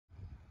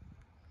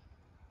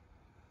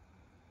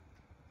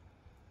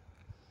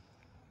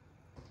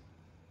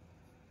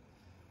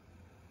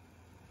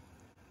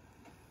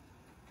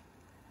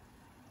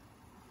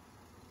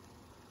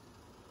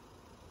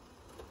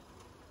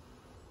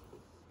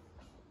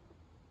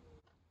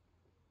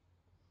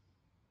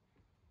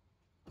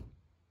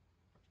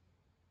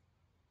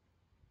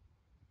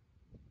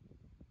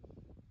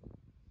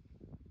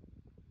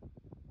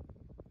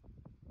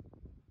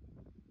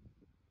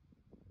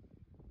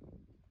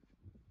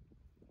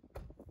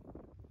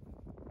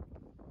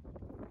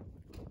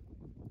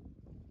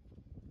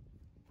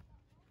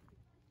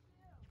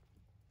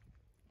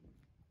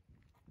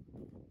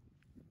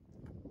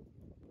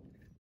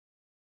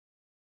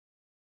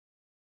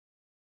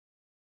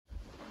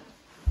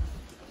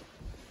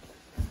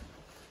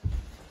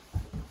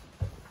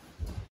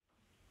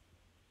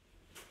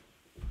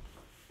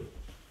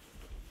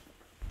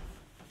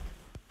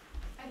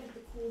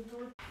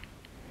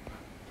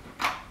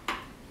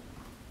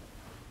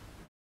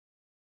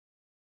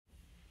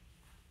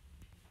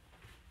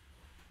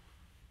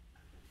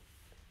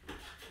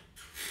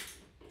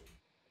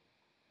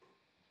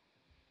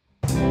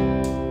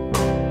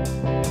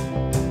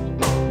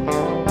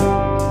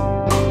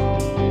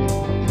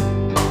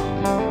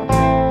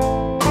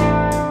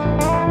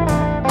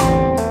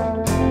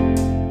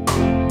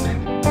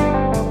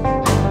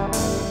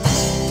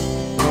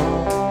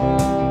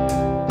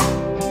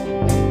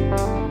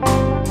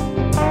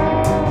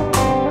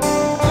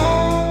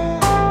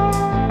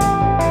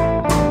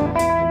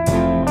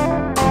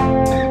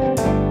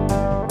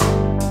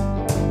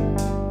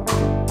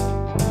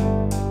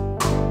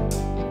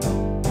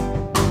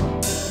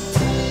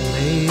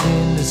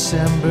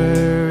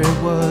December, it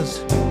was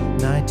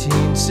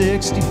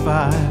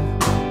 1965.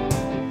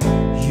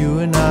 You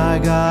and I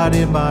got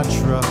in my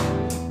truck,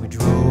 we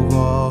drove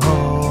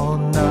all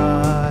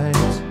night.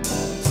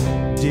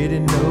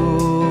 Didn't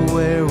know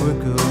where we're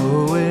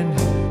going,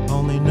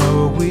 only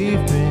know where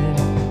we've been.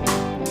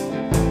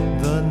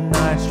 The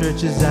night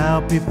stretches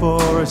out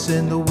before us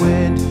and the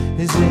wind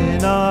is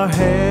in our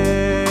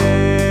hair.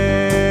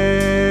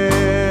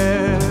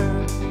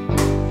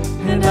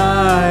 And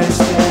I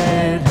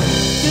said,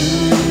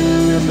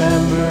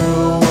 remember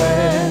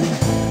when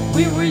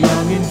we were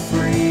young and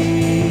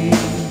free?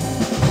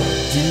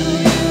 Do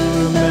you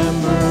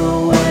remember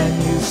when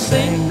you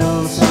sang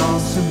those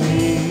songs to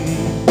me?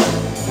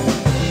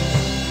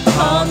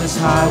 On this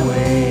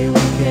highway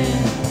we can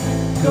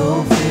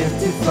go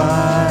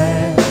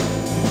 55.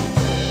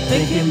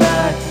 Thinking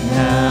back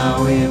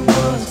now, it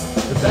was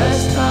the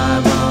best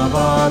time of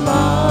our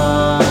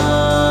lives.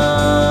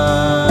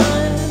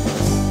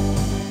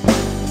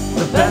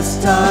 The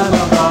best time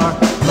of our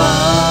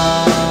lives.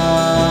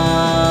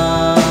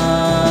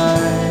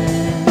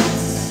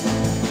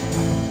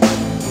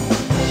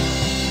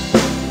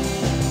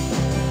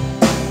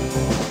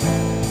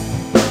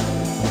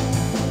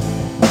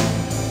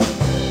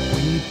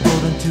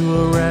 To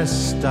a rest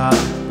stop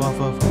off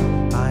of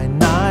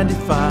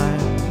I-95,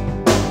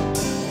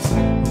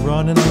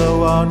 running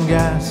low on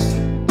gas,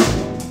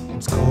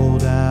 it's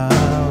cold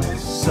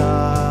outside.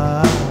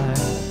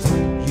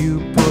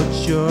 You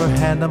put your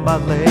hand on my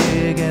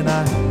leg and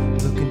I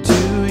look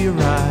into your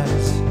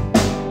eyes.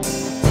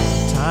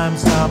 Time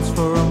stops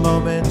for a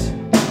moment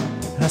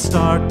and I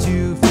start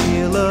to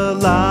feel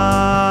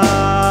alive.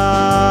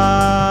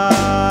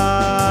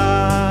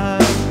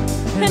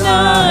 And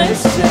I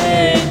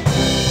say,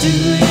 do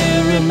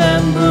you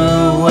remember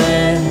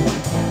when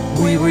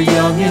we were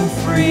young and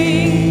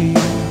free?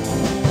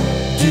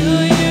 Do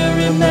you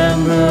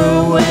remember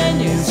when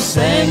you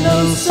sang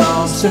those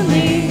songs to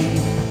me?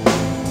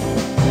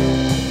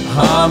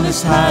 On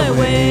this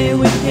highway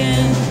we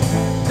can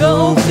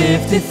go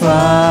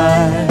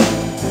 55.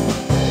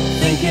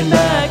 Thinking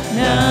back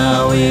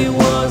now, it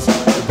was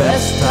the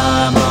best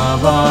time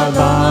of our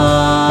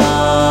lives.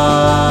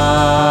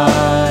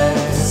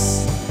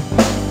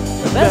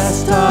 The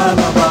best time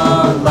of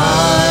our lives.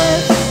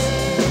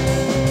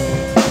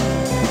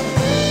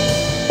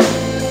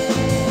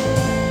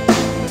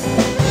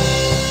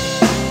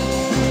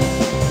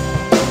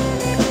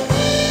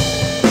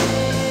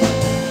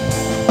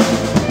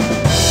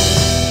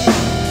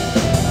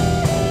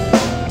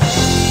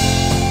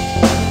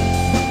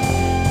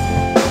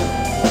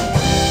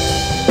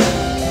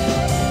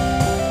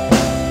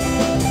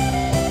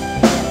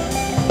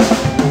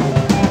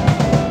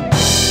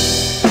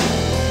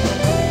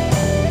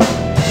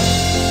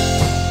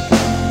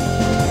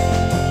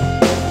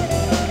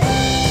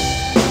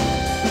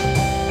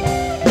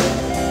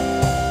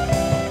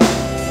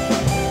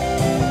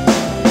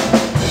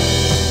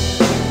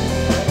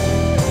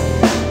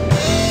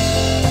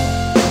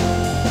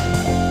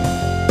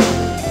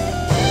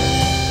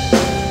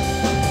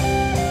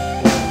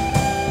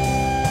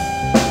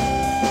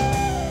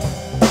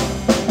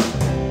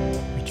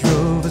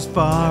 As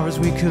far as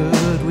we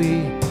could,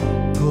 we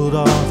pulled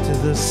off to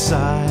the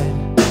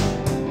side.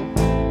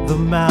 The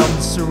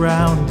mountains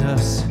surround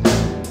us in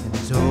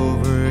these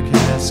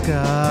overcast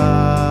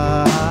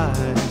skies.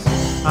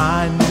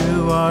 I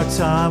knew our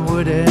time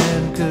would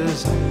end,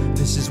 'cause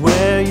this is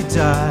where you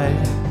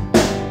died.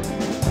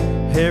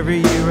 Every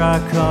year I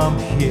come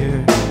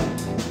here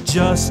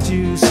just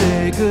to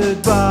say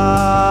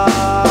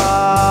goodbye.